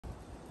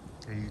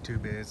Hey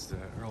YouTube, it's the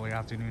early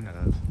afternoon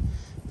of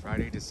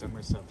Friday,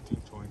 December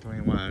 17th,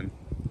 2021.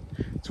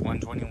 It's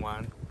 1:21.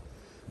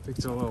 I think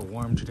it's a little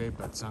warm today,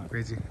 but it's not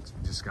crazy. It's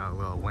just got a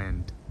little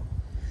wind.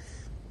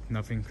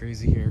 Nothing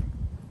crazy here.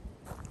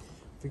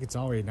 I think it's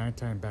already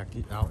nighttime back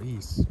out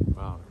east.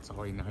 Wow, it's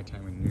already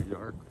nighttime in New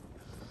York.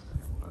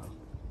 Wow.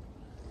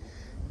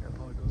 I'll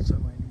probably go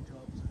start my new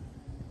job.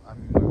 I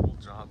mean, my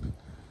old job.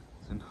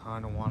 And I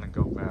don't want to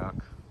go back.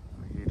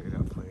 I hated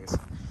that place.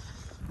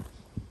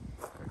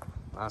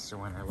 Last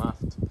year when I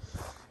left,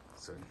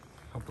 so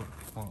I hope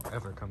I won't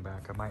ever come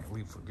back. I might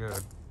leave for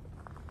good.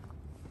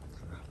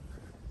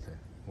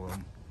 Well,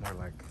 more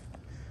like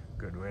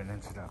good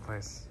riddance to that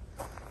place.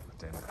 But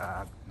then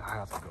I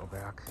have to go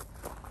back.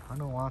 I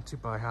don't want to,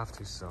 but I have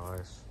to, so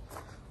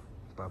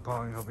but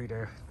probably I'll be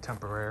there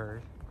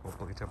temporary.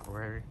 Hopefully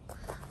temporary.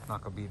 I'm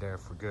not gonna be there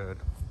for good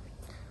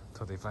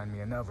until they find me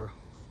another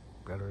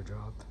better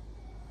job.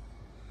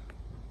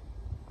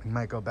 I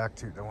might go back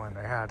to the one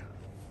I had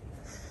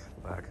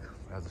back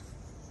as a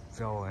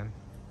fill-in.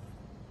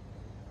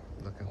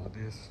 Look at all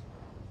this.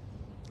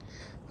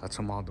 That's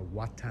from all the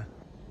water.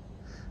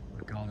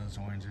 Look at all those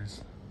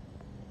oranges.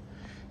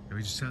 And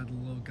we just had a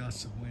little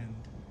gust of wind.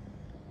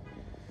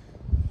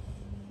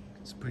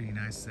 It's pretty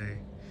nice day.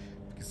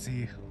 You can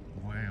see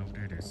way up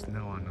there, there's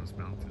snow on those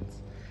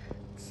mountains.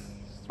 It's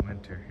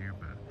winter here,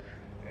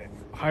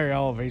 but higher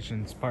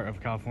elevations, part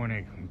of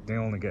California, they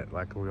only get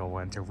like real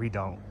winter. We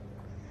don't.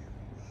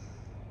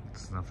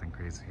 It's nothing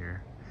crazy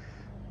here.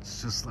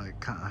 It's just like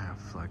kind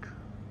of like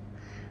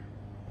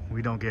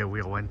we don't get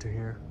real winter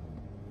here.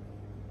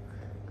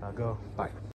 Gotta go. Bye.